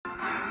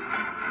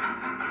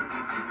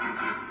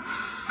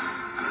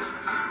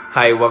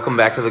Hi, welcome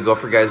back to the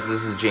Gopher Guys.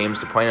 This is James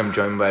DePoint. I'm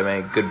joined by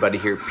my good buddy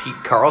here,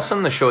 Pete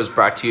Carlson. The show is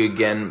brought to you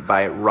again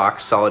by Rock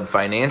Solid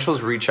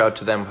Financials. Reach out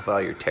to them with all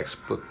your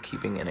textbook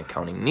keeping and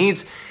accounting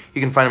needs.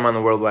 You can find them on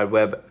the World Wide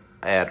Web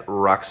at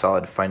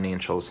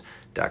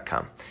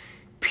rocksolidfinancials.com.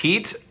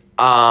 Pete,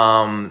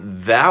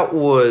 that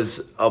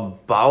was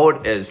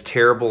about as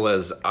terrible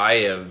as I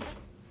have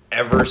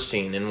ever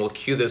seen. And we'll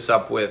cue this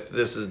up with,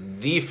 this is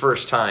the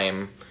first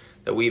time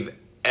that we've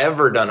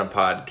ever done a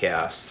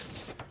podcast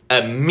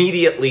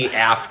immediately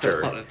after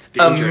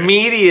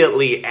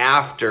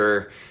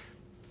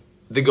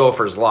the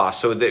Gophers lost,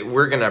 so that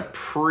we're gonna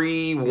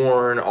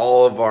pre-warn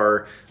all of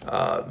our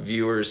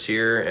viewers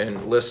here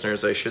and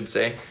listeners, I should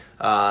say,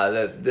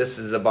 that this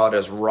is about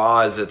as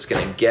raw as it's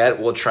gonna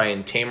get. We'll try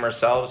and tame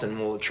ourselves, and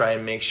we'll try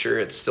and make sure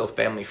it's still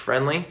family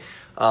friendly,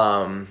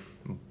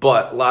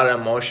 but a lot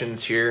of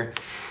emotions here.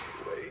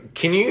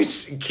 Can you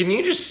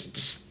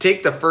just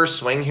take the first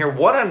swing here?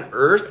 What on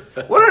earth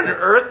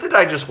did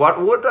I just watch?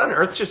 What on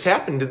earth just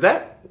happened?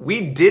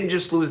 We did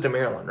just lose to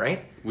Maryland,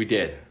 right? We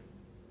did.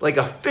 Like,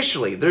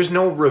 officially, there's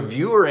no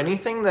review or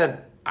anything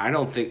that... I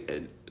don't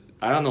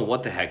know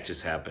what the heck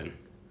just happened.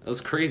 That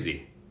was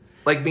crazy.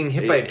 Like being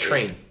hit by a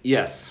train.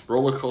 Yes,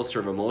 roller coaster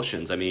of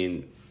emotions. I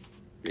mean,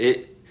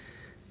 it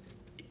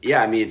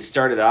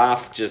started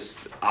off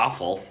just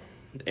awful,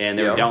 and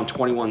they were down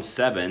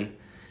 21-7.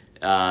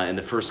 In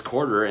the first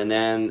quarter, and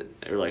then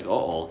they're like,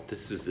 "Oh,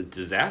 this is a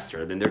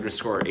disaster." Then they're going to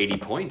score 80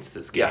 points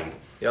this game.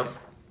 Yeah. Yep.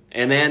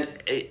 And then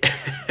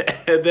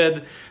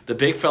the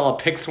big fella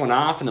picks one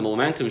off, and the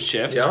momentum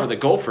shifts for the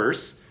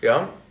Gophers.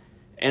 Yeah.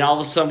 And all of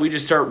a sudden, we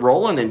just start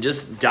rolling and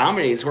just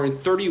dominating, scoring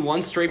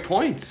 31 straight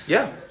points.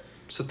 Yeah.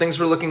 So things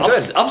were looking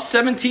good. Up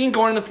 17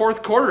 going in the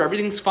fourth quarter.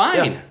 Everything's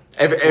fine.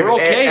 Yeah. We're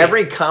okay.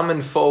 Every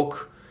common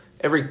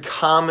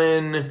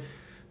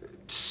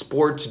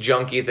sports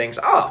junkie thinks,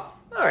 "Oh,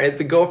 all right,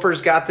 the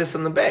Gophers got this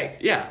in the bag."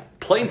 Yeah,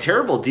 playing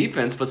terrible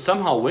defense, but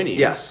somehow winning.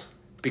 Yes,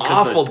 because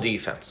awful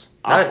defense.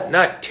 Awful.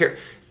 Not terrible.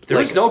 There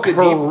was no good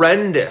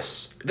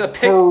horrendous.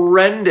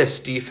 Horrendous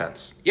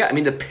defense. Yeah, I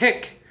mean the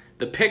pick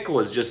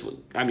was just.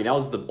 I mean that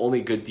was the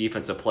only good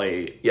defensive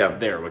play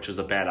there, which was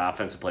a bad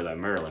offensive play by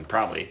Maryland,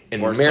 probably.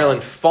 And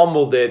Maryland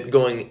fumbled it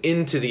going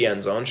into the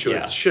end zone.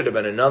 Should have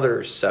been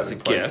another 7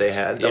 points gift. they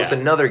had. That was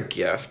another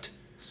gift.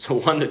 So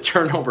won the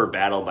turnover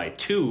battle by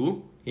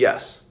 2.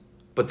 Yes,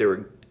 but there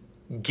were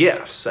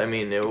gifts. I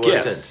mean, it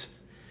wasn't. Gifts.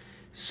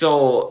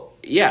 So,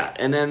 yeah,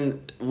 and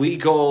then we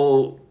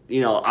go,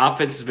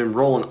 offense has been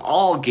rolling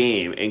all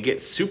game and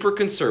get super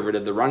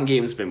conservative. The run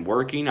game has been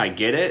working. I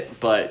get it,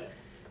 but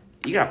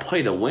you got to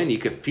play to win. You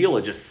could feel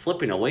it just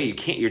slipping away.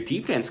 Your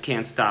defense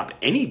can't stop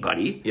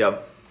anybody.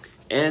 Yep.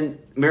 And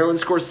Maryland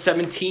scores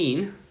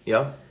 17.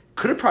 Yep.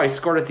 Could have probably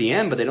scored at the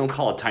end, but they don't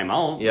call a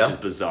timeout, which is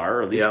bizarre,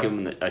 or at least give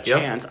them a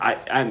chance.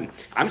 I'm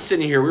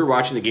sitting here, we were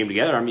watching the game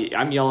together.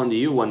 I'm yelling to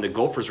you when the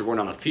Gophers were going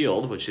on the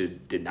field, which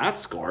it did not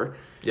score.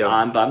 But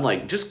I'm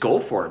like, just go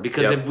for it,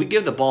 because if we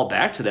give the ball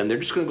back to them, they're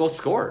just going to go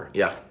score.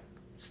 Yeah.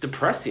 It's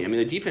depressing. I mean,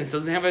 the defense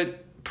doesn't have a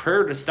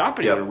prayer to stop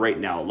anyone right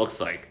now, it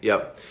looks like.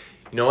 Yep.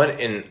 You know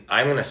what? And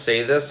I'm going to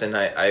say this, and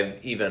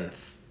I've even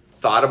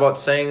thought about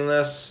saying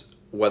this,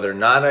 whether or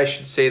not I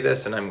should say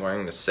this, and I'm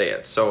going to say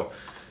it. So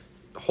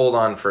hold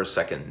on for a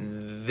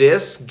second.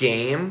 This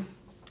game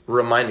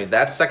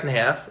that second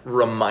half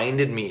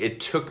reminded me, it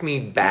took me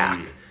back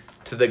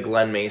to the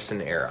Glenn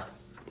Mason era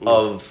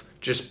of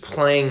just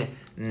playing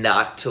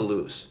not to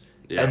lose.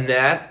 Yeah. And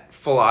that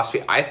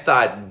philosophy, I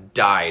thought,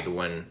 died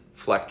when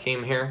Fleck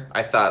came here.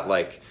 I thought,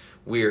 like,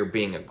 we're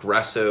being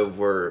aggressive.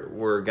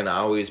 We're going to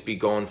always be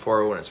going for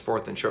it when it's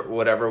fourth and short,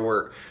 whatever.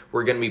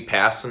 We're going to be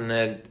passing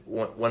it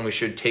when we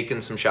should,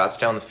 taking some shots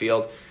down the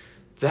field.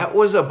 That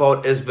was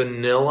about as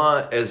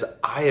vanilla as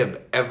I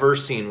have ever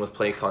seen with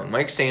play calling.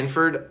 Mike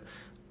Sanford,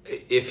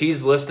 if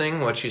he's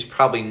listening, which he's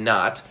probably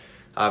not,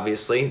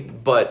 obviously,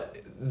 but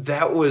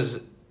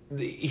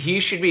he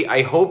should be,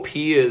 I hope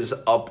he is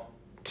up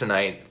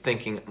tonight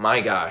thinking, my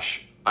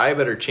gosh, I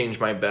better change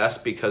my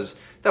best, because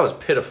that was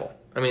pitiful.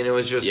 I mean, it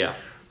was just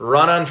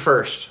run on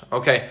first.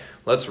 Okay,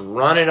 let's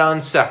run it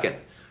on second.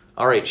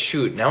 All right,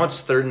 shoot, now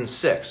it's 3rd and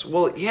 6.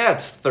 Well, yeah,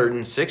 it's 3rd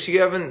and 6.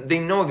 They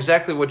know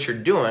exactly what you're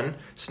doing.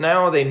 So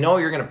now they know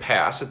you're going to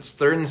pass. It's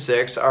 3rd and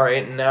 6. All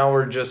right, and now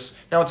it's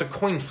a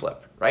coin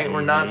flip, right? Mm-hmm.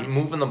 We're not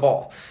moving the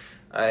ball.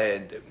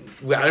 I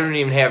don't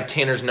even have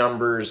Tanner's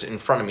numbers in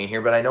front of me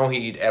here, but I know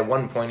at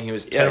one point he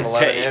was 10 or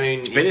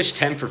 11. He finished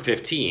 10 for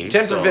 15.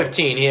 10 for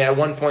 15. He at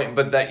one point,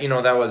 but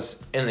that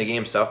was in the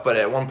game stuff. But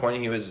at one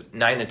point he was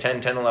 9 to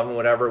 10, 10, 11,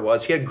 whatever it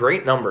was. He had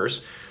great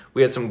numbers.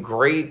 We had some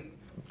great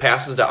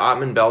passes to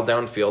Ottman Bell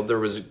downfield. There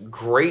was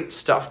great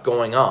stuff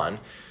going on.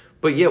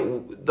 But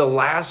yet the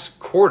last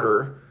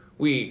quarter,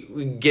 we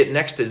get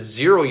next to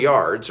 0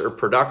 yards or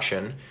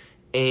production,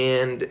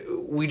 and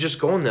we just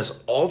go in this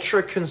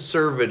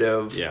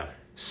ultra-conservative,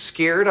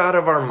 scared out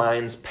of our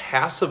minds,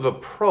 passive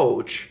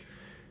approach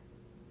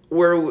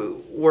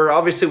where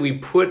obviously we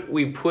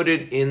put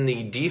it in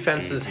the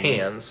defense's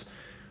hands,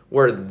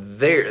 where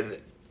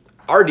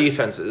our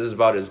defense is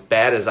about as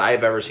bad as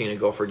I've ever seen a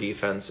Gopher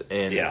defense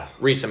in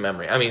recent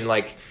memory. I mean,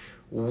 like,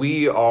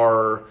 we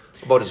are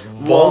about as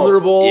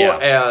vulnerable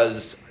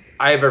as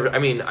I've ever. I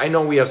mean, I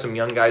know we have some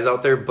young guys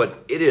out there,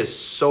 but it is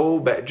so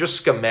bad.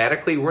 Just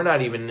schematically, we're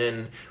not even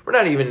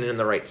in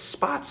the right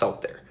spots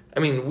out there. I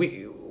mean,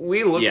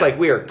 we look like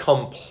we are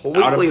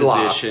completely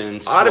lost,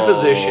 out of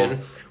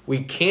position.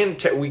 We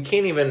can't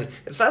even.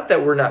 It's not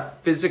that we're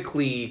not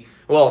physically.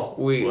 Well,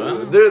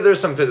 there's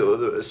some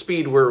physical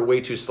speed. We're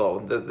way too slow.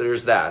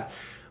 There's that,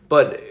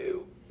 but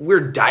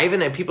we're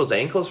diving at people's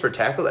ankles for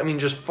tackles. I mean,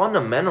 just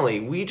fundamentally,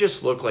 we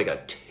just look like a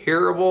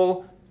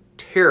terrible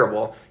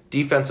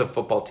defensive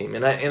football team.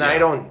 And I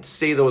don't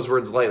say those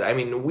words lightly. I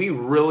mean, we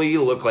really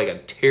look like a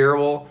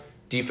terrible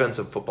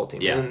defensive football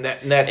team. Yeah. And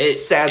that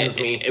saddens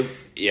me.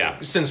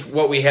 Since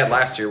what we had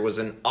last year was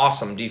an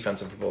awesome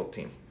defensive football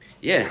team.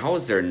 Yeah,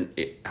 how's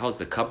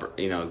the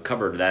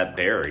cupboard that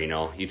bare,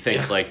 You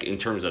think like in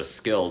terms of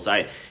skills.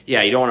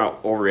 You don't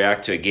want to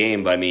overreact to a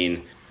game, but I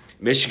mean,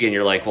 Michigan,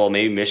 you're like, well,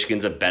 maybe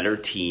Michigan's a better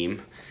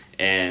team,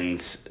 and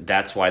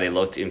that's why they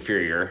looked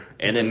inferior.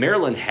 And then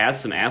Maryland has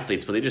some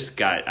athletes, but they just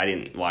got, I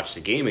didn't watch the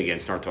game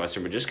against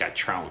Northwestern, but just got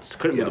trounced.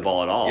 Couldn't move the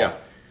ball at all. Yeah.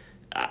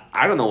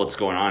 I don't know what's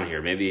going on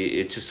here. Maybe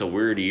it's just a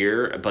weird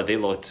year, but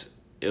it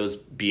was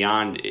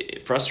beyond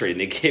frustrating.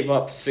 They gave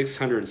up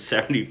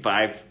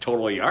 675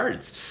 total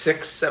yards.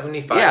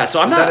 675? Yeah,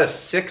 so Is that a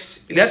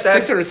six? That's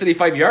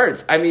 675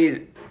 yards. I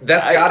mean...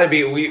 That's got to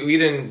be. We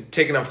didn't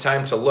take enough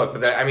time to look,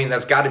 but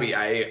that's got to be.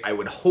 I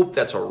would hope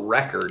that's a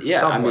record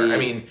somewhere. I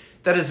mean,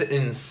 that is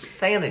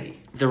insanity.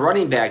 The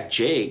running back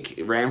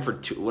Jake ran for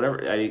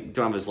I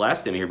don't have his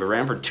last name here, but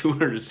ran for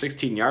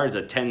 216 yards,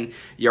 a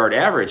 10-yard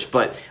average.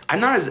 But I'm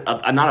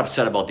not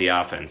upset about the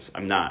offense.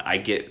 I'm not. I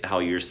get how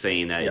you're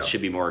saying that it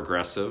should be more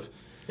aggressive.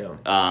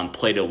 Yeah.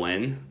 Play to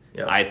win.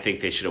 Yeah. I think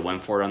they should have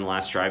went for it on the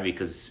last drive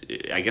because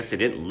I guess they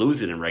didn't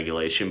lose it in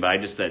regulation, but I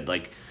just said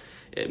like.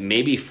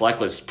 Maybe Fleck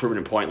was proving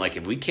a point. Like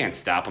if we can't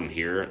stop them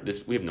here,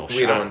 we have no shot.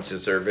 We don't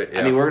deserve it. Yeah.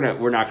 I mean, we're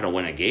not gonna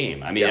win a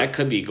game. I mean, that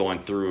could be going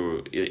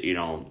through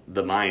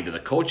the mind of the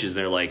coaches.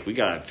 They're like, we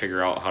got to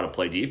figure out how to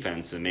play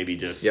defense and maybe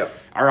just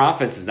our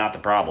offense is not the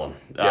problem.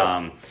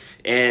 Yep.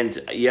 And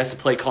yes,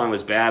 the play calling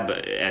was bad,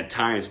 but at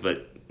times.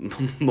 But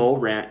Mo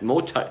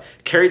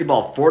carried the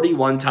ball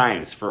 41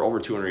 times for over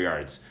 200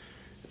 yards,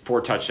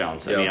 4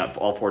 touchdowns. Yep. I mean,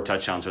 all 4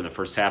 touchdowns were in the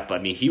first half. But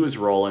I mean, he was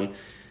rolling.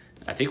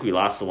 I think we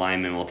lost the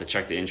lineman. We'll have to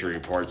check the injury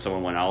report.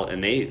 Someone went out,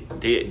 and they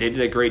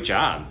did a great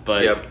job.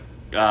 But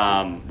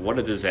what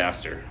a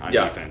disaster on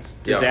defense.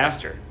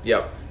 Disaster.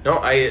 Yep.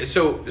 No,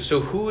 so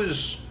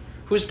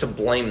who's to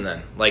blame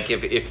then? Like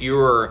if you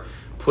were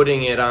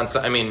putting it on,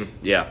 I mean,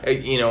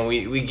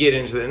 we get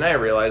into it, and I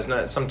realize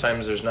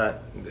sometimes there's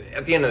not.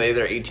 At the end of the day,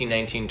 they're 18,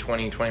 19,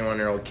 20,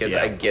 21-year-old kids.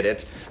 I get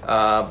it,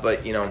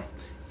 but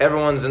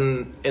everyone's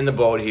in the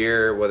boat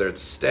here, whether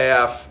it's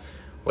staff.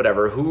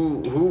 Whatever,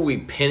 who are we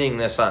pinning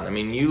this on? I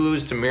mean, you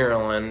lose to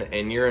Maryland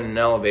and you're in an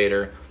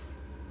elevator.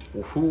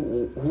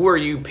 Who are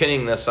you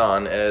pinning this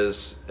on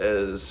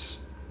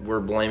as we're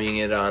blaming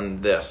it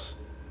on this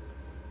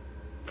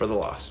for the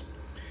loss?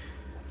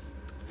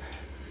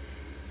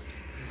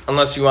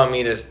 Unless you want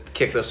me to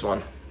kick this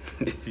one.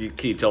 Can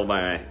you tell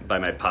by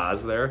my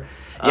pause there?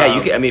 Yeah,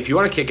 you can. I mean, if you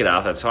want to kick it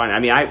off, that's fine. I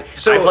mean, I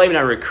blame it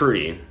on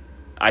recruiting.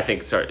 I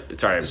think.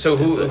 Sorry. So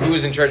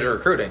who's in charge of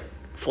recruiting?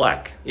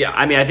 Fleck. Yeah.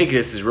 I mean, I think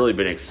this has really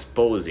been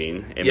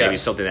exposing and maybe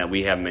something that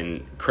we haven't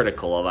been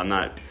critical of. I'm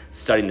not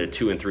studying the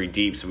 2 and 3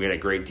 deep, so we had a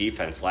great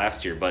defense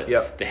last year. But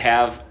to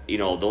have,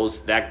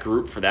 that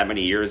group for that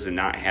many years and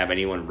not have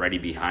anyone ready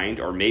behind,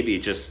 or maybe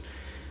just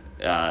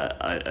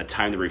a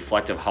time to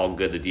reflect of how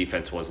good the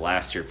defense was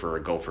last year for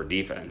a Gopher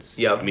defense.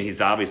 Yeah. I mean,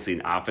 he's obviously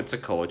an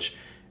offensive coach,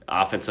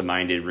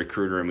 offensive-minded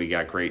recruiter, and we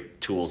got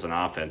great tools on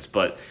offense.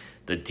 But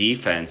the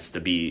defense to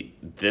be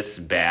this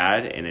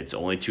bad, and it's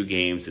only 2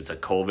 games. It's a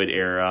COVID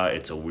era.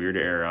 It's a weird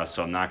era.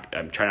 So I'm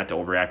trying not to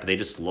overreact, but they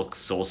just look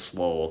so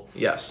slow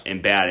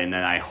and bad. And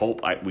then I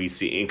hope we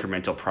see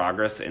incremental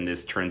progress and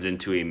this turns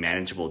into a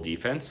manageable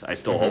defense. I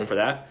still hope for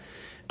that.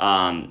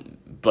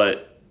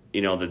 But,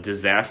 the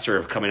disaster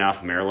of coming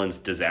off Maryland's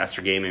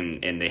disaster game,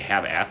 and they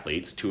have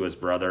athletes, Tua's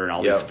brother and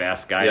all these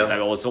fast guys.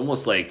 I was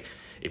almost like,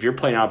 if you're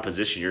playing out of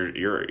position,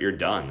 you're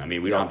done. I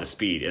mean, we don't have the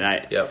speed,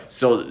 and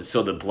so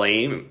the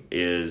blame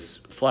is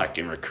Fleck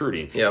in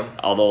recruiting. Yeah.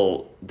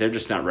 Although they're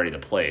just not ready to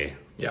play.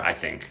 Yeah. I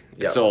think.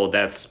 Yeah. So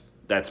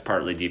that's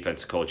partly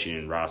defensive coaching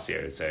and Rossi,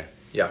 I would say.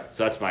 Yeah.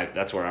 So that's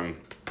where I'm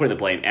putting the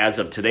blame as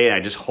of today, and I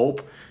just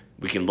hope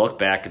we can look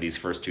back at these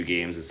first 2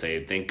 games and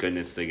say, thank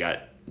goodness they got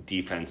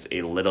defense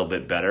a little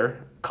bit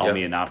better. Call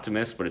me an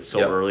optimist, but it's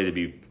so early to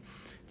be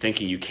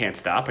thinking you can't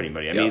stop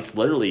anybody. I mean, it's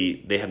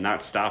literally they have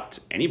not stopped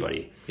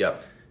anybody.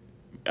 Yep.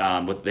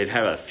 But they've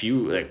had a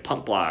few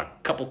punt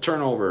block, couple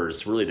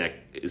turnovers. Really, that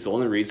is the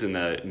only reason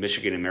that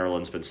Michigan and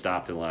Maryland's been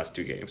stopped in the last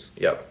 2 games.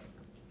 Yep.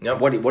 Yep.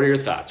 What are your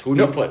thoughts? Who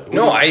do you put? You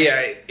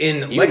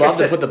like love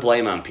to put the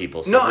blame on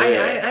people. So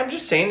I'm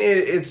just saying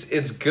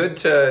it's good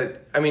to.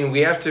 I mean,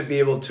 we have to be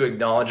able to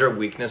acknowledge our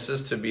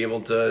weaknesses to be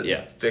able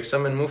to fix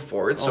them and move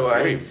forward. So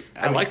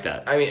I like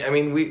that. I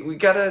mean, we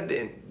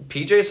gotta.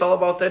 PJ's all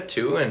about that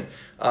too,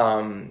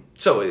 and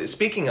so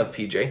speaking of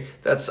PJ,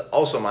 that's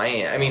also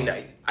my. I mean,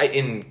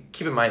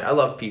 keep in mind, I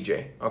love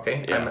PJ.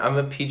 Okay, yeah. I'm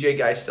a PJ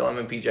guy still. I'm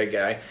a PJ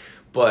guy,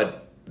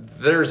 but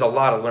there's a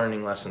lot of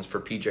learning lessons for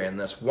PJ in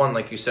this. One,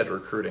 like you said,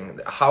 recruiting.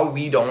 How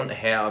we don't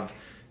have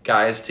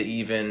guys to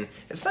even...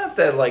 It's not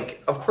that,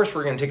 like, of course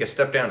we're going to take a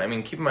step down. I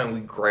mean, keep in mind, we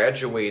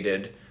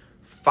graduated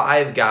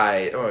 5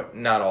 guys...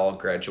 Not all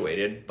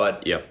graduated,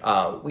 but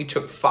we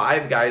took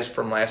 5 guys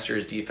from last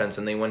year's defense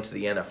and they went to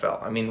the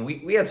NFL. I mean,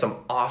 we had some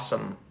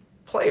awesome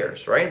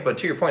players, right? But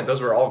to your point, those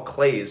were all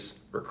Clay's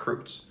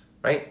recruits,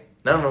 right?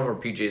 None of them were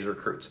PJ's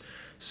recruits.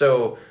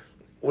 So...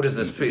 What is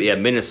this? Yeah,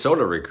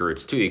 Minnesota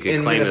recruits too. You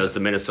could claim it as the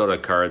Minnesota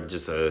card,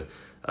 just a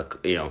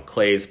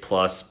Clay's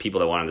plus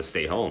people that wanted to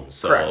stay home.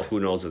 So correct. Who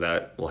knows if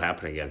that will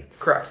happen again?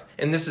 Correct.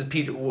 And this is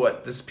This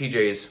is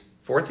PJ's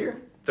 4th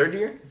year, 3rd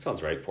year. It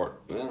sounds right. 4th.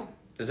 Well,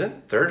 is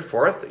it 3rd,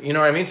 4th? You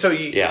know what I mean? So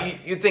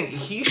you think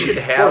he should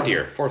have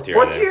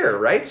 4th year,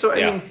 right? So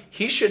I mean,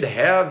 he should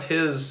have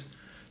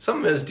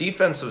some of his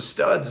defensive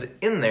studs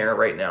in there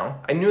right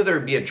now. I knew there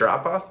would be a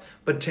drop off,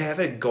 but to have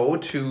it go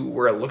to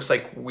where it looks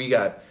like we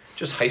got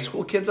just high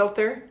school kids out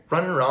there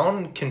running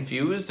around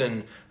confused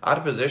and out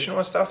of position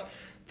with stuff,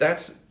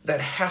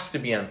 that has to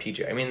be on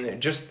PJ. I mean,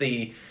 just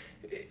the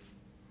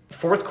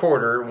 4th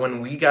quarter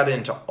when we got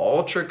into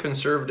ultra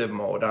conservative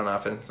mode on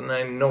offense, and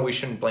I know we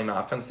shouldn't blame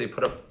offense, they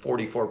put up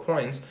 44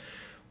 points,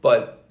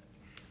 but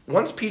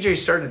once PJ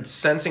started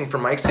sensing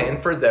from Mike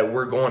Sanford that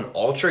we're going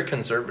ultra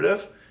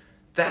conservative,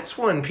 that's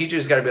when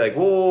PJ's got to be like,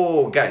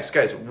 whoa, guys,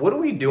 what are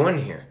we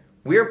doing here?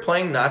 We are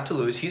playing not to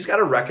lose. He's got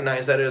to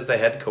recognize that as the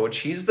head coach.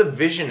 He's the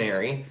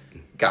visionary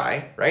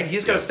guy, right?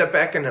 He's got to step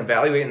back and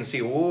evaluate and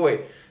see,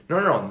 wait,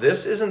 no,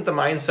 this isn't the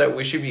mindset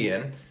we should be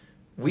in.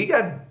 We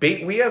have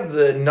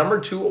the number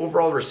 2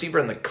 overall receiver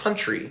in the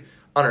country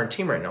on our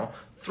team right now.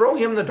 Throw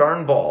him the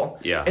darn ball.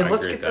 Yeah, and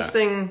let's get this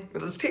thing,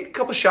 let's take a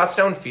couple shots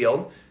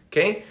downfield,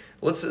 okay?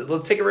 Let's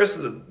take a risk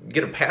to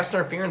get a pass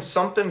interference,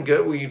 something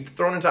good. We've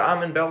thrown into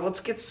Amon Bell.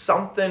 Let's get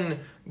something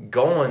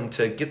going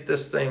to get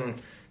this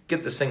thing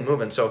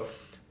moving. So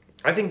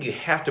I think you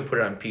have to put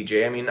it on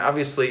PJ. I mean,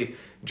 obviously,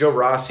 Joe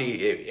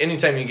Rossi,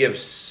 anytime you give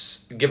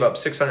up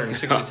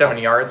 667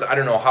 yards, I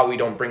don't know how we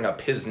don't bring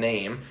up his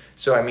name.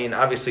 So, I mean,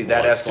 obviously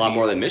that has to be... a lot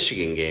more than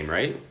Michigan game,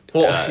 right?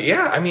 Well,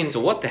 yeah, I mean... So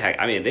what the heck?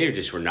 I mean, they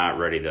just were not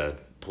ready to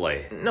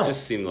play. No. It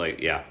just seemed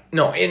like,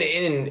 No,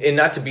 and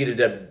not to beat a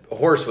dead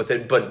horse with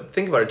it, but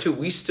think about it, too.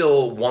 We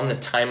still won the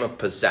time of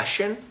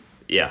possession.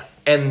 Yeah.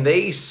 And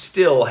they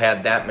still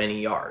had that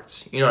many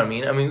yards. You know what I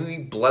mean? I mean, we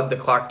bled the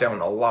clock down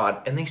a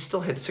lot, and they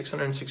still had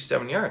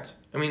 667 yards.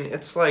 I mean,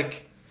 it's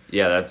like...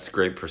 Yeah, that's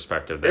great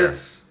perspective there.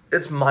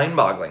 It's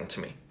mind-boggling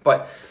to me.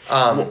 But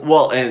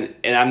well, and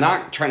I'm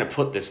not trying to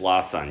put this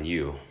loss on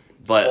you,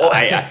 but go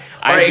ahead.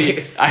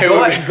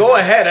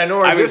 I know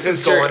where this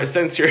is going.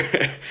 Since you're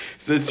in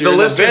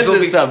the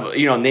business of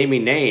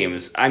naming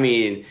names, I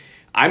mean,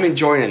 I'm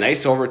enjoying a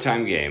nice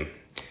overtime game.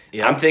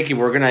 Yep. I'm thinking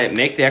we're gonna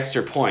make the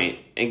extra point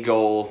and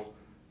go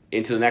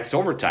into the next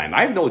overtime.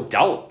 I have no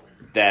doubt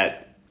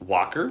that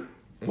Brock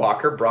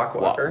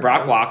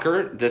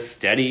Walker, this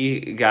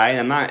steady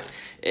guy,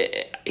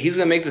 he's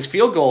going to make this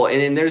field goal, and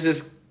then there's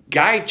this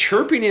guy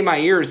chirping in my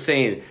ears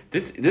saying,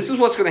 this is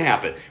what's going to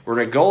happen. We're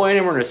going to go in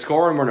and we're going to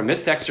score and we're going to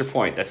miss the extra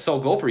point. That's so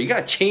Gopher. You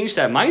got to change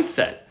that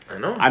mindset. I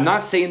know. I'm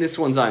not saying this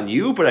one's on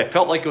you, but I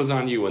felt like it was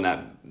on you when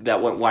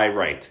that went wide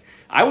right.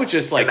 I was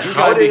just like,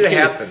 how did it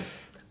happen?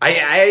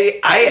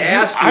 I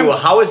asked you,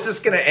 how is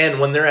this going to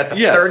end when they're at the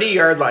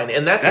 30-yard line?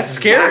 And that's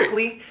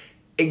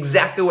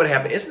exactly what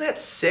happened. Isn't that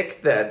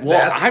sick?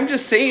 I'm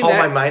just saying how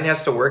my mind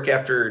has to work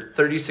after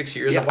 36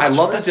 years of watching I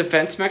love the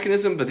defense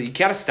mechanism, but you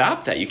got to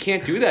stop that. You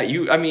can't do that.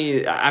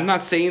 I'm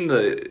not saying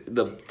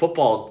the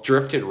football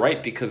drifted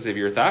right because of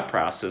your thought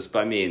process,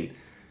 but I mean,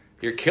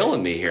 you're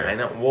killing me here. I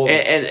know. Well,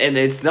 and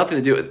it's nothing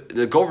to do with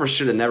the Gophers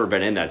should have never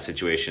been in that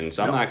situation.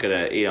 So I'm not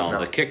gonna,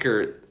 the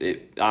kicker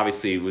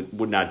obviously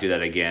would not do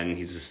that again.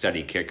 He's a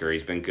steady kicker.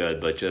 He's been good,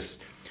 but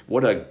just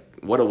what a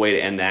way to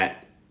end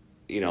that.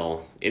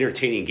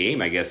 Entertaining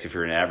game, I guess, if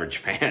you're an average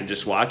fan,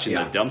 just watching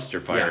the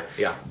dumpster fire.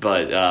 Yeah.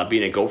 But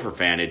being a Gopher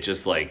fan, it's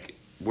just like,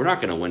 we're not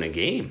going to win a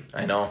game.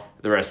 I know.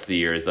 The rest of the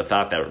year is the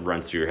thought that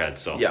runs through your head.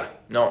 So yeah,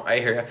 no,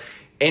 I hear you.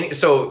 And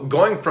so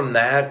going from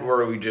that,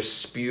 where we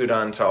just spewed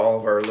onto all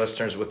of our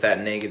listeners with that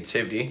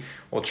negativity,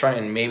 we'll try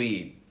and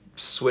maybe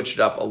switch it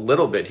up a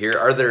little bit here.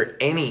 Are there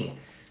any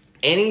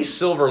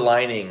silver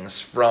linings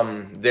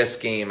from this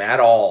game at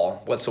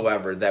all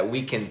whatsoever that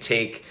we can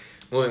take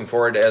moving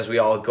forward as we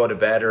all go to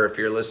bed, or if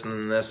you're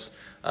listening to this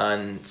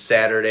on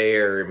Saturday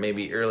or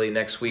maybe early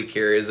next week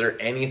here, is there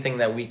anything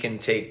that we can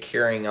take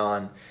carrying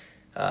on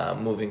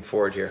moving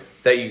forward here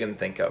that you can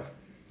think of?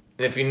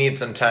 And if you need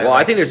some time... Well,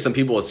 I think there's some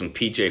people with some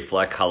PJ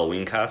Fleck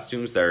Halloween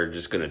costumes that are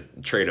just going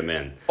to trade them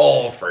in.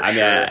 Oh, for sure.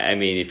 I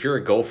mean, if you're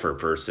a Gopher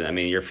person, I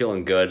mean, you're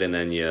feeling good, and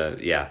then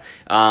yeah.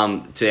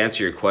 To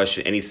answer your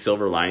question, any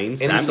silver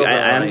linings?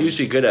 I'm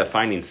usually good at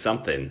finding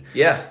something.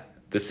 Yeah.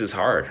 This is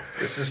hard.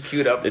 This is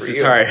queued up This for is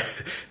you. hard.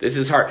 This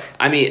is hard.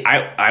 I mean,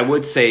 I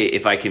would say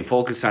if I can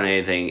focus on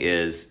anything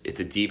is if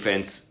the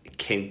defense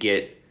can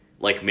get,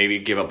 like, maybe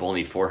give up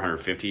only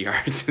 450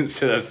 yards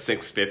instead of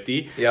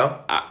 650. Yeah.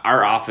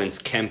 Our offense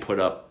can put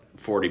up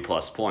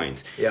 40-plus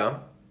points. Yeah.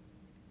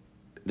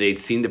 They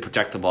seem to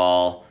protect the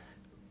ball.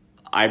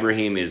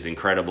 Ibrahim is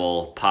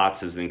incredible.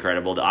 Potts is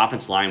incredible. The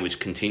offense line, which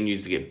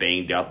continues to get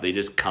banged up, they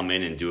just come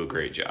in and do a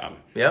great job.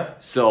 Yeah.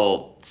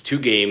 So it's 2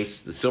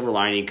 games. The silver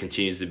lining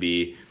continues to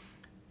be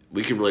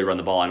we can really run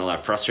the ball. I know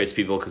that frustrates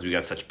people because we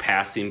got such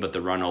passing, but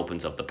the run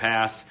opens up the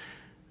pass.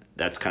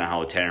 That's kind of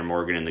how Tanner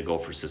Morgan and the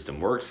Gopher system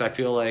works, I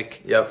feel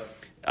like. Yep.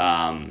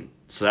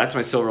 So that's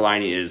my silver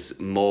lining is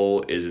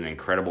Mo is an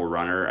incredible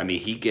runner. I mean,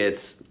 he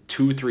gets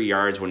 2-3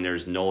 yards when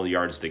there's no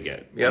yards to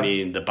get. Yep. I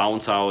mean, the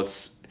bounce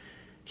outs,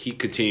 he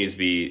continues to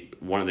be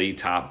one of the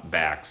top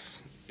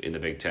backs in the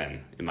Big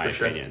Ten, in my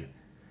opinion.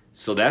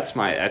 So that's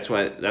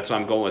what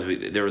I'm going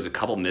with. There was a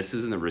couple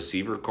misses in the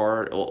receiver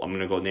core. Oh, I'm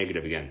going to go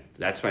negative again.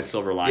 That's my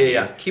silver lining.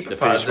 Yeah. Keep it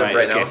positive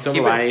right now.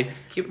 Silver lining,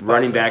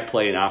 running back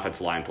play and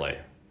offensive line play.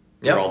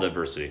 Yeah. All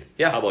diversity.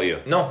 Yeah. How about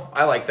you? No,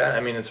 I like that. I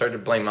mean, it's hard to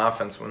blame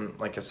offense when,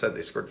 like I said,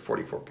 they scored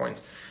 44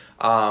 points.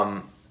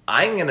 I'm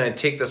going to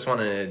take this one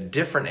in a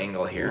different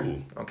angle here.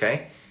 Ooh.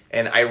 Okay?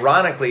 And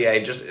ironically,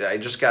 I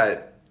just got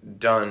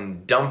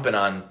done dumping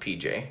on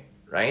PJ,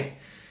 right?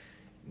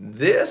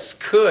 This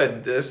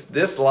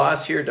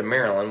loss here to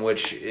Maryland,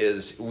 which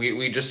is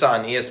we just saw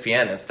on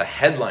ESPN, it's the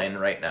headline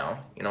right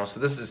now.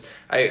 So this is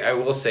I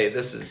will say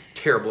this is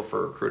terrible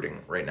for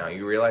recruiting right now.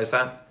 You realize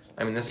that?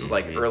 I mean, this is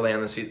like early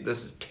on the season.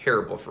 This is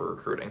terrible for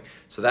recruiting.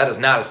 So that is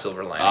not a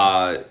silver lining.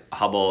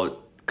 How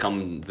about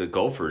come the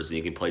Gophers and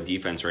you can play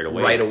defense right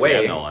away? Right away. We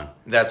have no one.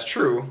 That's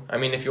true. I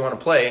mean, if you want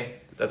to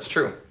play, that's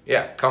true.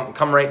 Yeah,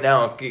 come right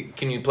now.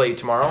 Can you play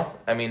tomorrow?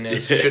 I mean,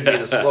 it should be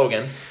the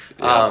slogan.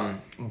 Yeah.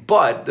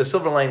 But the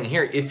silver lining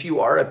here, if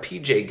you are a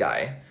PJ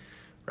guy,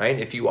 right?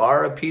 If you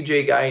are a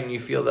PJ guy and you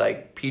feel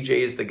like PJ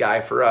is the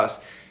guy for us,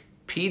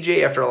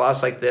 PJ after a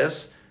loss like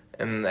this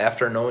and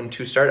after a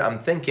 0-2 start, I'm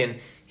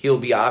thinking he'll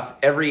be off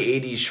every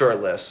AD short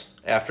list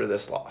after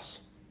this loss.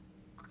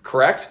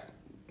 Correct?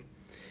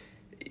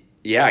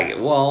 Yeah,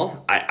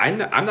 well, I'm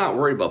not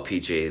worried about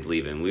PJ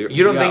leaving.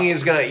 You don't think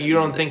he's gonna? You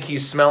don't think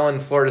he's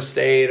smelling Florida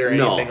State or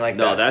anything like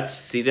that? No,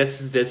 this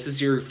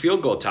is your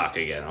field goal talk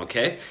again,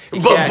 okay?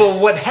 But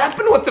what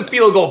happened with the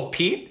field goal,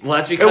 Pete? Well,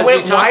 that's because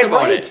you talked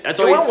about it. It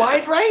went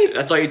wide right.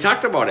 That's why you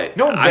talked about it.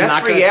 No, that's I'm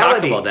not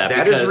reality. Talk about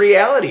that is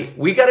reality.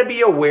 We got to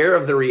be aware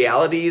of the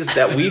realities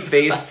that we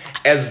face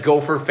as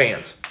Gopher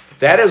fans.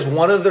 That is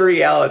one of the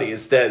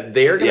realities, that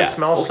they're going to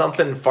smell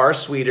something far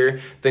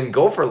sweeter than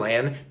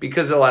Gopherland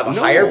because they'll have a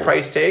higher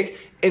price tag.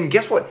 And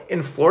guess what?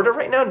 In Florida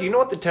right now, do you know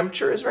what the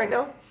temperature is right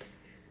now?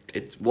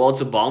 It's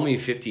a balmy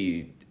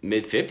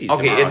mid-50s.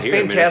 Okay, it's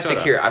fantastic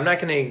here. I'm not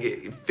going to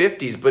get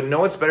 50s, but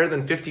no, it's better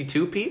than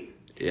 52, Pete?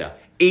 Yeah.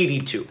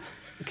 82.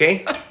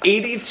 Okay?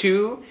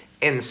 82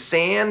 and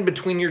sand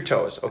between your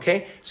toes,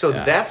 okay? So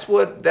that's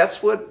what...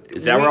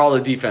 Is that where all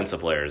the defensive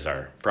players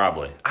are?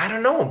 Probably. I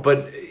don't know,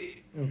 but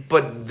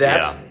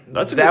that's a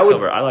good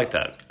silver. I like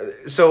that.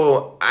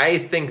 So I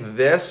think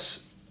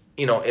this,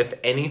 if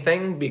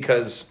anything,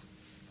 because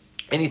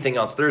anything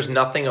else, there's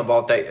nothing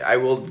about that. I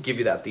will give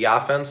you that. The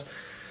offense,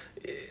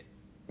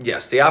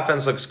 yes, the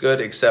offense looks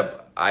good,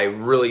 except I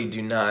really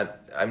do not.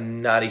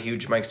 I'm not a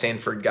huge Mike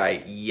Sanford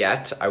guy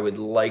yet. I would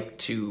like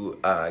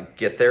to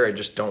get there. I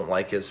just don't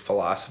like his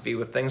philosophy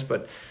with things,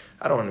 but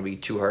I don't want to be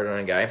too hard on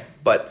a guy.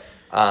 But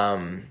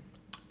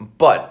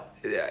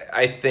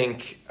I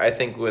think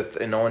with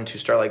an 0-2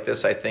 start like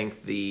this, I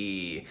think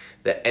the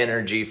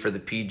energy for the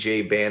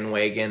PJ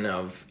bandwagon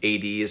of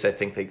ADs, I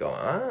think they go,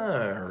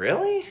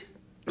 really?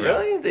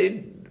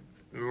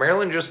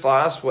 Maryland just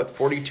lost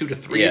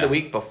 42-3 the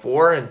week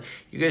before, and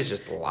you guys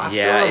just lost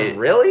to them.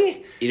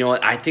 Really? You know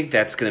what? I think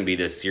that's going to be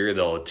this year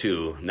though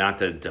too. Not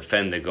to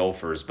defend the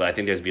Gophers, but I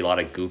think there's going to be a lot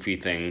of goofy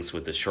things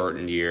with the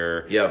shortened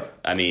year. Yep.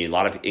 I mean, a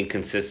lot of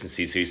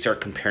inconsistency. So you start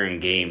comparing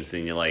games,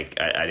 and you're like,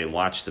 I didn't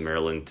watch the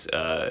Maryland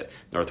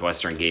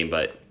Northwestern game,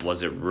 but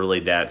was it really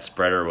that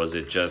spread, or was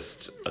it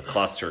just a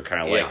cluster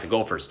kind of like the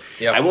Gophers?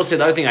 Yep. I will say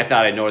the other thing I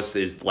thought I noticed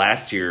is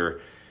last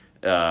year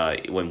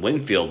when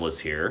Winfield was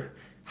here,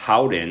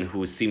 Howden,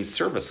 who seemed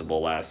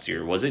serviceable last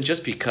year, was it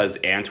just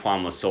because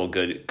Antoine was so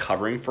good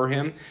covering for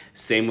him?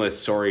 Same with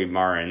Sori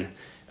Marin,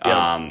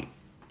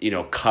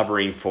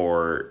 covering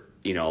for,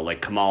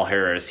 like Kamal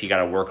Harris. He got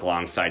to work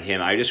alongside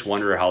him. I just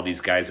wonder how these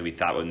guys that we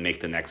thought would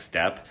make the next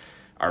step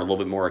are a little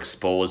bit more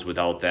exposed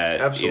without that,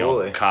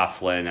 Absolutely.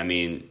 Coughlin. I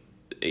mean,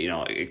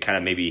 it kind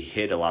of maybe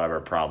hid a lot of our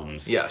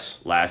problems Yes.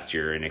 last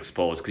year and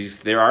exposed,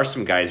 because there are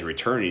some guys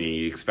returning and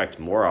you expect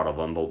more out of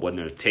them, but when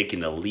they're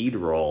taking the lead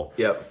role,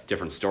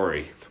 different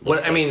story.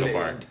 So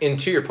far. And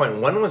to your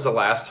point, when was the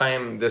last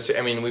time this?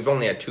 I mean, we've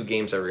only had 2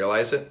 games. I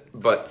realize it,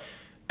 but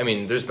I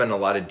mean, there's been a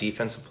lot of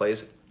defensive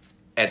plays.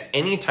 At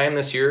any time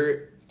this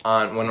year,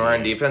 when we're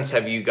on defense,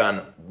 have you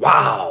gone,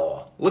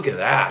 wow, look at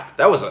that?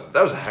 That was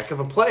a heck of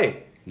a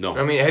play. No,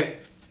 I mean,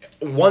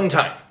 one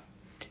time.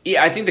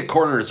 Yeah, I think the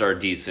corners are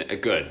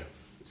decent, good.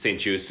 St.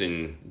 Just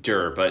and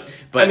Durr, but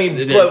I mean,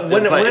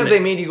 when have they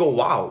made you go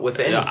wow with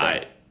anything?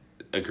 I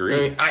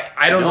agree.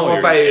 I don't know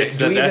if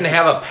do we even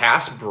have a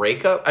pass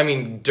breakup? I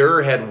mean,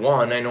 Durr had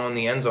one, I know, in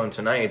the end zone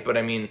tonight, but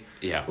I mean,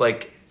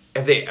 like,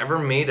 have they ever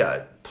made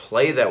a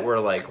play that we're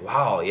like,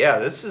 wow, yeah,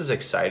 this is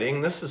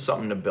exciting. This is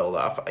something to build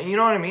off. You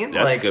know what I mean?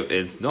 That's like, good.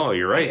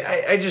 You're right.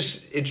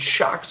 It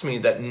shocks me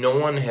that no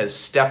one has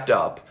stepped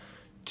up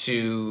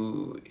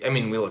to, I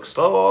mean, we look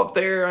slow out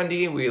there on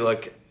D.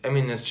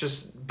 It's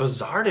just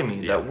bizarre to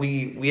me that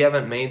we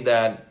haven't made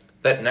that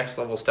next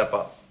level step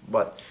up.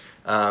 But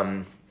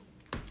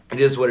it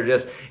is what it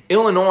is.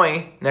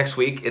 Illinois next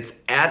week.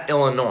 It's at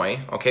Illinois.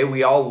 Okay,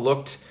 we all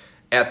looked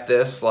at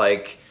this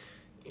like,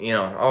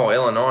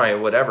 Illinois,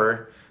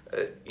 whatever.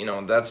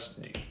 That's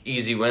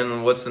easy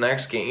win. What's the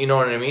next game? You know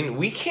what I mean?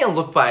 We can't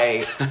look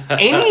by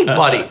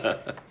anybody.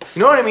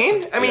 You know what I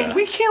mean?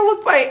 We can't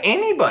look by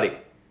anybody.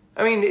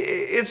 I mean,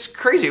 it's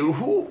crazy.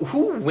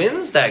 Who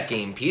wins that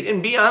game, Pete?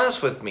 And be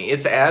honest with me.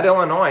 It's at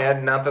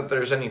Illinois. Not that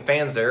there's any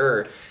fans there,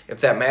 or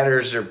if that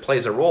matters or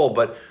plays a role,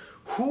 but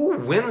who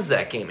wins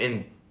that game?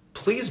 And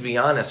please be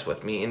honest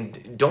with me,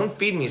 and don't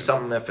feed me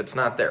something if it's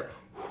not there.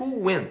 Who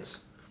wins?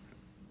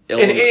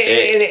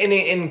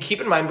 And keep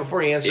in mind,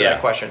 before you answer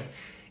that question,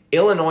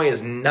 Illinois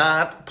is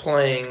not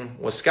playing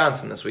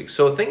Wisconsin this week.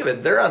 So think of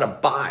it, they're on a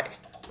bye,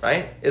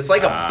 right? It's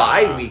like a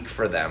bye week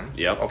for them.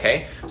 Yep.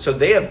 Okay? So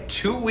they have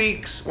 2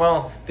 weeks.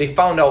 Well, they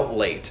found out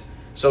late.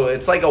 So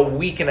it's like a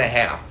week and a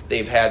half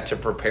they've had to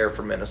prepare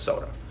for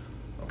Minnesota.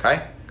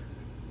 Okay?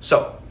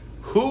 So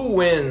who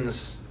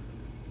wins,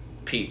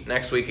 Pete,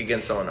 next week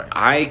against Illinois?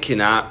 I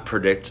cannot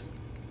predict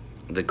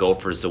the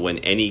Gophers to win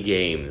any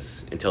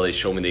games until they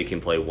show me they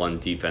can play one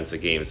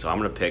defensive game. So I'm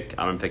gonna pick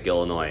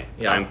Illinois.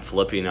 Yeah. I'm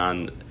flipping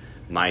on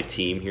my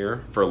team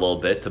here for a little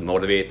bit to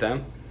motivate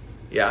them.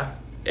 Yeah.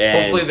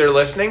 And hopefully they're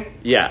listening.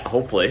 Yeah,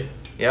 hopefully.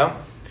 Yeah.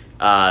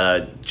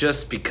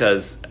 Just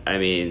because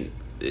they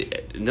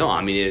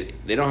don't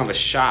have a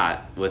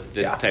shot with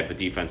this type of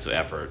defensive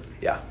effort.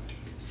 Yeah.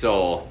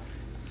 So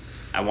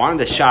I wanted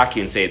to shock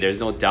you and say there's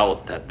no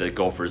doubt that the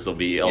Gophers will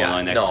be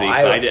Illinois next week.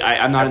 But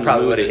I'm not in the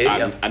mood.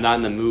 I'm not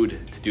in the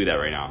mood to do that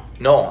right now.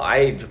 No,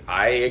 I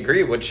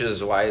agree, which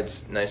is why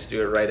it's nice to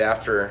do it right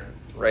after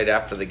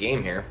the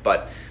game here.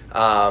 But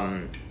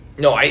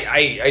no,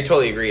 I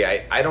totally agree.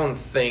 I don't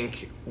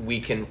think we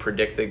can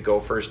predict the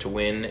Gophers to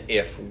win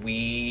if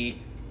you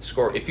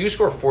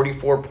score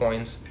 44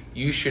 points,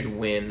 you should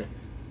win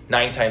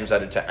 9 times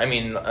out of 10. I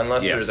mean,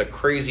 unless there's a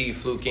crazy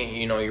fluke,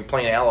 you're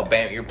playing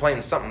Alabama, you're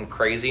playing something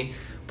crazy.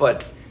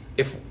 But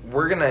if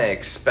we're going to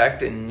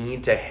expect and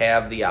need to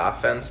have the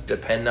offense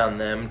depend on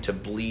them to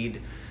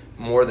bleed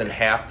more than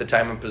half the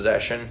time of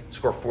possession,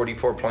 score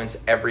 44 points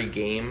every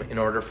game in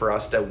order for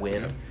us to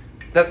win,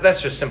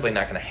 that's just simply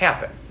not going to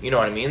happen. You know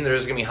what I mean?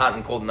 There's going to be hot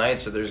and cold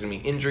nights, or there's going to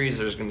be injuries,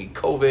 there's going to be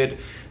COVID.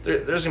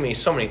 There's going to be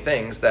so many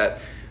things that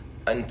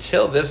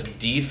until this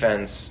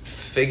defense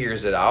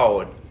figures it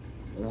out,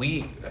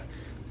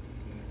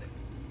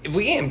 if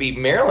we can't beat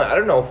Maryland, I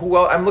don't know who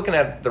else. I'm looking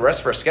at the rest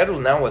of our schedule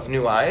now with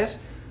new eyes.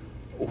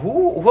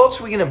 Who else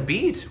are we going to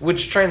beat?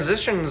 Which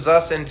transitions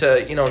us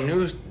into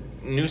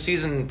new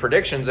season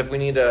predictions if we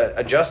need to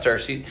adjust our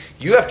season.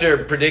 You have to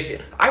predict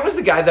it. I was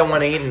the guy that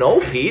won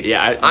 8-0, Pete.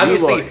 Yeah,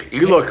 obviously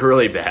you look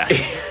really bad.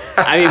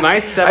 I mean, my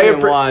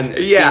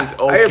 7-1 seems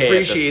okay. I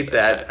appreciate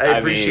that. I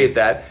appreciate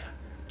that.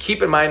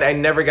 Keep in mind, I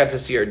never got to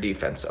see our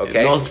defense,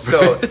 okay?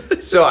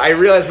 So I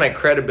realize my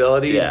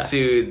credibility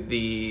to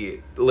the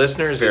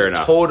listeners is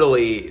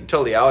totally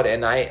out,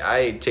 and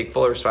I take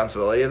full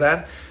responsibility of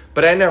that.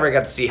 But I never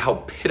got to see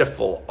how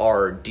pitiful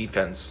our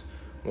defense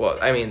was.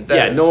 I mean,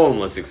 no one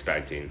was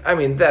expecting. I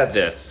mean, that's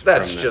just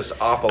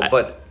awful.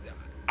 But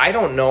I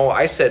don't know.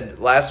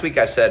 Last week,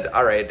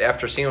 all right,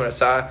 after seeing what I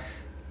saw,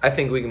 I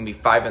think we can be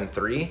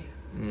 5-3.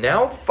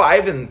 Now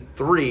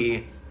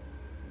 5-3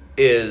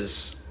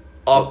 is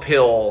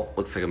uphill.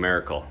 Looks like a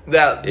miracle.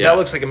 That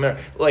looks like a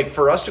miracle. Like,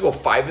 for us to go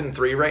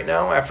 5-3 right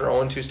now after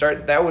 0-2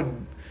 start, that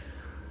would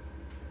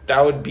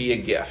be a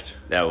gift.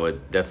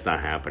 That's not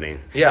happening.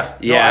 Yeah.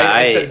 Yeah,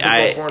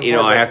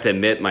 I have to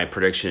admit my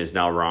prediction is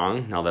now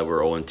wrong now that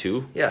we're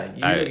 0-2.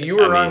 Yeah, you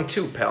were wrong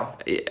too, pal.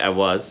 I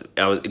was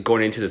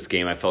going into this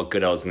game, I felt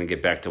good I was going to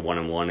get back to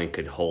 1-1 and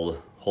could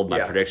hold my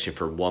prediction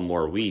for one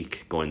more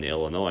week going to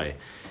Illinois.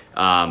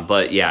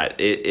 But yeah,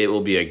 it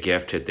will be a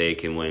gift if they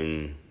can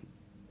win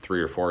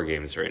 3 or 4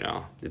 games right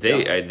now.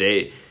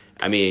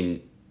 I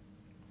mean,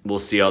 we'll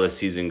see how the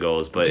season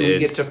goes, but do we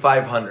get to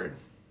 500?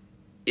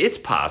 It's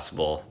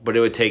possible, but it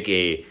would take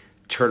a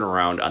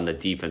turnaround on the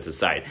defensive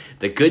side.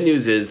 The good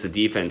news is the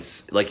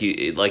defense, like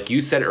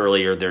you said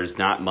earlier, there's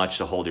not much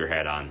to hold your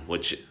head on,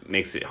 which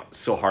makes it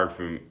so hard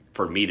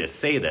for me to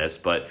say this.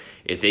 But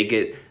if they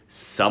get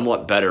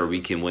somewhat better,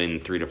 we can win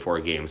 3 to 4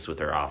 games with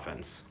their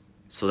offense.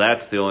 So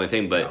that's the only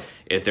thing. But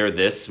if they're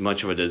this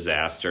much of a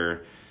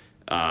disaster,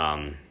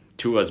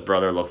 Tua's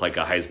brother looked like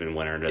a Heisman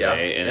winner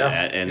today,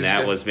 and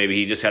that was maybe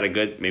he just had a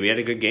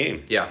good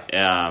game.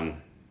 Yeah.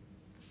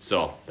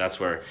 So that's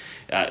where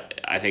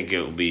I think it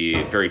will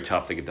be very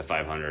tough to get to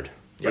 500,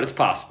 but it's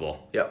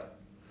possible. Yep.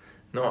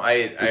 No,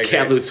 I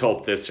can't lose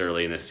hope this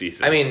early in the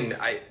season. I mean,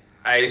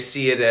 I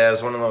see it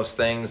as one of those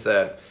things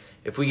that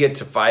if we get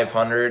to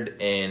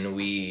 500 and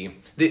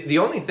the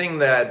only thing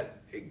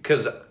that,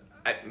 because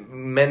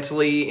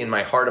mentally in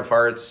my heart of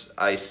hearts,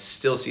 I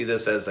still see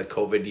this as a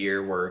COVID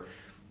year where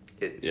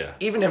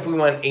even if we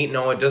went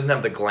 8-0, it doesn't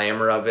have the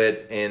glamour of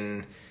it,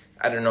 and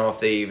I don't know if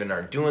they even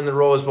are doing the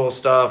Rose Bowl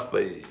stuff,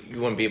 but you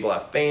wouldn't be able to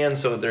have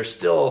fans, so they're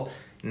still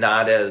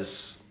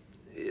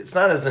it's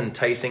not as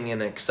enticing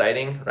and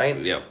exciting, right?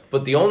 Yep.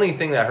 But the only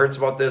thing that hurts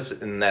about this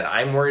and that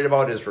I'm worried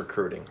about is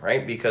recruiting,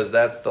 right? Because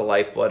that's the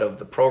lifeblood of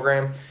the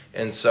program.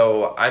 And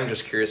so I'm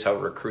just curious how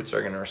recruits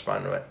are going to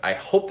respond to it. I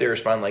hope they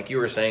respond like you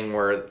were saying,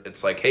 where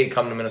it's like, hey,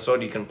 come to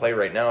Minnesota, you can play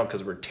right now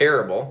because we're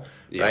terrible,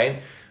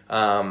 right?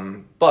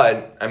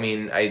 But, I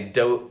mean, I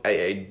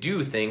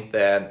do think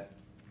that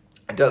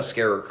it does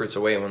scare recruits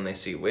away when they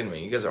see, wait a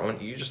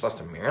minute, you just lost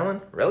to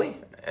Maryland? Really?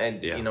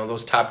 And,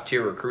 those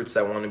top-tier recruits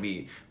that want to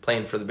be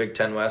playing for the Big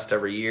Ten West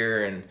every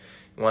year and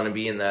want to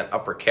be in that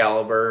upper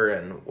caliber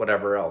and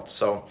whatever else.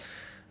 So,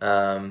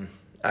 I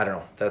don't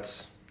know.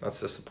 That's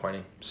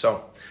disappointing.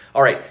 So,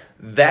 all right.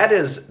 That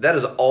is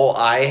all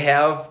I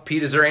have.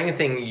 Pete, is there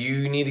anything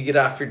you need to get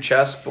off your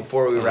chest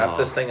before we wrap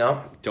this thing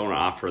up? Don't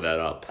offer that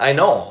up. I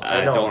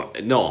know.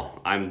 No,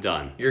 I'm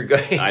done. You're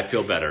good. I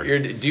feel better.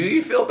 Do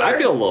you feel better? I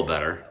feel a little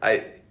better.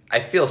 I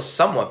feel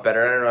somewhat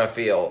better. I don't know if I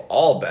feel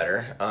all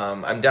better.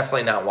 I'm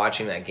definitely not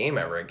watching that game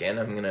ever again.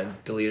 I'm going to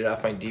delete it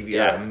off my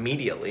DVR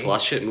immediately.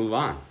 Flush it, move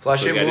on.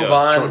 Move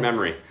on. Short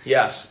memory.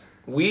 Yes.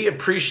 We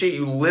appreciate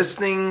you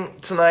listening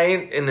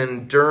tonight and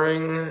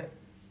enduring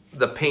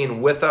the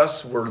pain with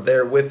us. We're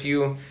there with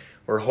you.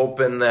 We're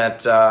hoping that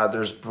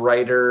there's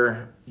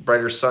brighter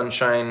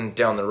sunshine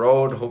down the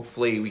road.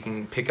 Hopefully we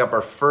can pick up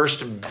our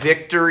first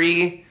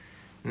victory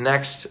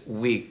next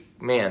week.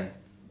 Man,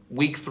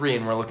 week 3,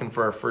 and we're looking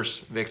for our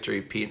first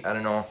victory, Pete. I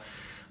don't know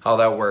how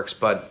that works,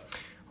 but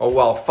oh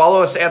well.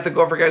 Follow us at the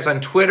Gopher Guys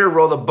on Twitter.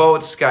 Row the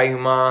boat.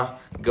 Ski-U-Mah.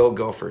 Go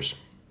Gophers.